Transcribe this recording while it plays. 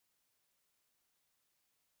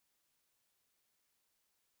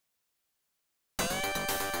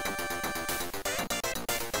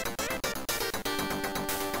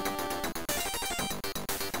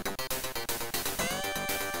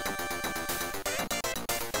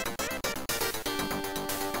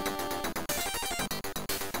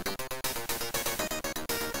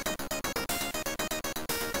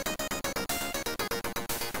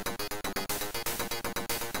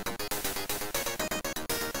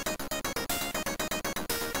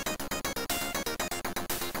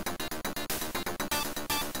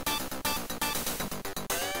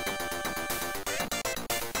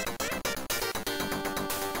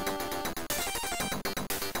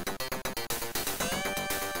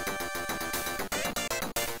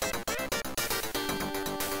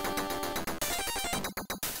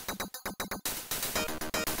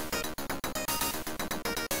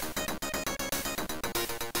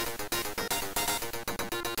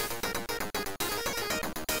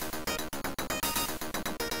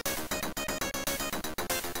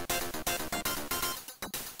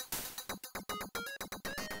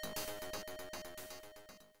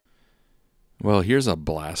Well, here's a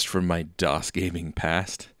blast from my DOS gaming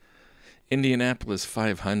past. Indianapolis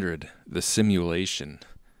 500, The Simulation.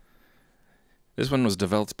 This one was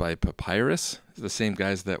developed by Papyrus, the same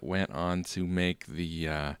guys that went on to make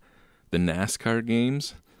the NASCAR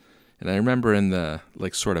games. And I remember in the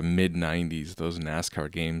sort of mid 90s, those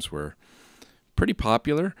NASCAR games were pretty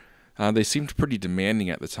popular. They seemed pretty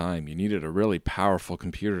demanding at the time. You needed a really powerful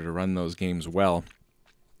computer to run those games well.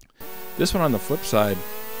 This one, on the flip side,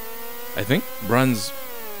 I think runs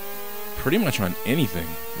pretty much on anything.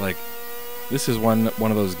 This is one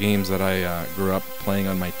of those games that I grew up playing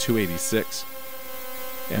on my 286,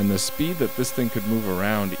 and the speed that this thing could move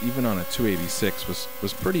around, even on a 286,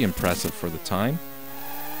 was pretty impressive for the time.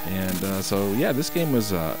 And so yeah, this game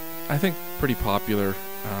was I think pretty popular,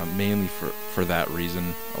 mainly for that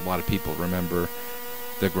reason. A lot of people remember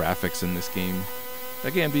the graphics in this game,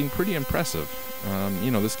 again, being pretty impressive.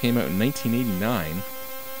 This came out in 1989.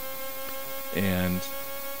 And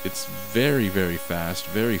it's very, very fast,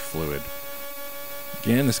 very fluid.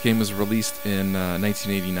 Again, this game was released in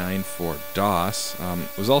 1989 for DOS.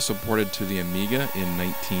 It was also ported to the Amiga in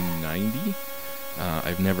 1990.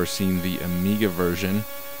 I've never seen the Amiga version.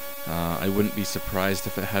 I wouldn't be surprised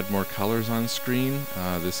if it had more colors on screen.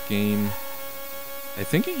 This game, I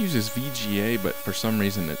think it uses VGA, but for some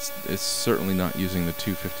reason it's certainly not using the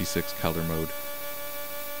 256 color mode.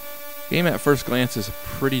 Game at first glance is a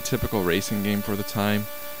pretty typical racing game for the time.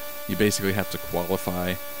 You basically have to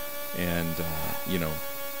qualify, and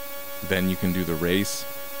then you can do the race.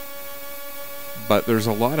 But there's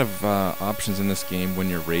a lot of options in this game when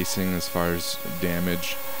you're racing as far as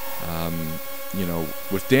damage.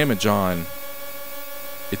 With damage on,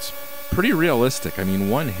 it's pretty realistic. I mean,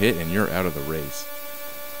 one hit and you're out of the race.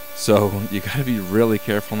 So you gotta be really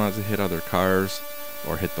careful not to hit other cars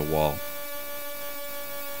or hit the wall.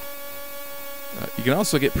 You can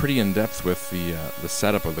also get pretty in-depth with the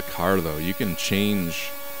setup of the car, though. You can change,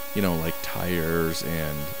 tires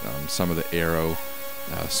and some of the aero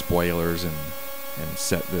spoilers and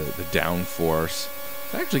set the downforce.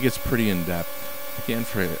 It actually gets pretty in-depth. Again,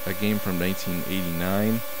 for a game from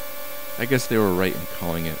 1989, I guess they were right in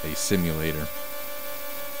calling it a simulator.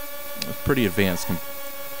 It's pretty advanced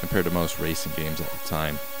compared to most racing games at the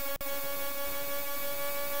time.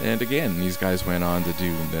 And again, these guys went on to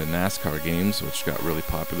do the NASCAR games, which got really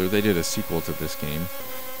popular. They did a sequel to this game,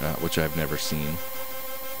 which I've never seen.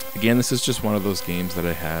 Again, this is just one of those games that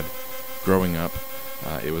I had growing up.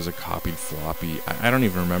 It was a copied floppy. I don't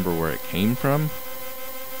even remember where it came from.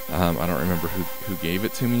 I don't remember who gave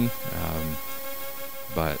it to me.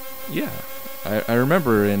 But yeah, I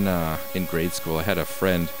remember in grade school I had a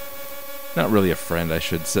friend, not really a friend I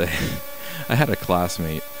should say, I had a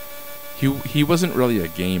classmate. He wasn't really a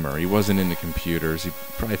gamer. He wasn't into computers. He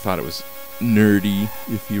probably thought it was nerdy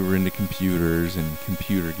if you were into computers and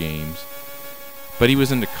computer games. But he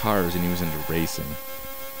was into cars and he was into racing.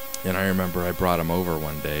 And I remember I brought him over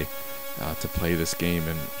one day to play this game,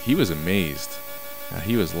 and he was amazed.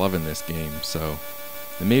 He was loving this game. So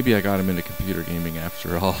maybe I got him into computer gaming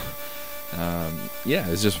after all. Yeah,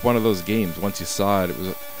 it's just one of those games. Once you saw it, it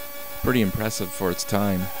was pretty impressive for its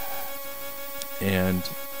time. And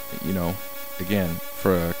again,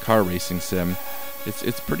 for a car racing sim,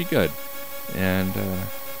 it's pretty good. And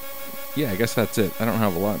yeah, I guess that's it. I don't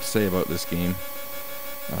have a lot to say about this game.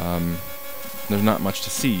 There's not much to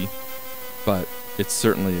see, but it's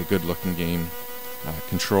certainly a good looking game.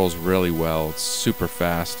 Controls really well. It's super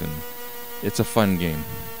fast, and it's a fun game.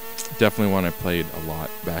 Definitely one I played a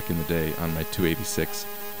lot back in the day on my 286.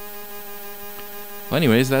 Well,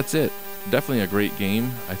 anyways, that's it. Definitely a great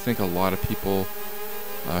game. I think a lot of people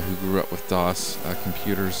who grew up with DOS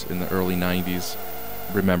computers in the early 90s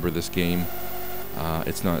remember this game.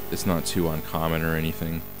 It's not too uncommon or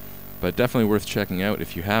anything, but definitely worth checking out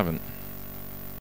if you haven't.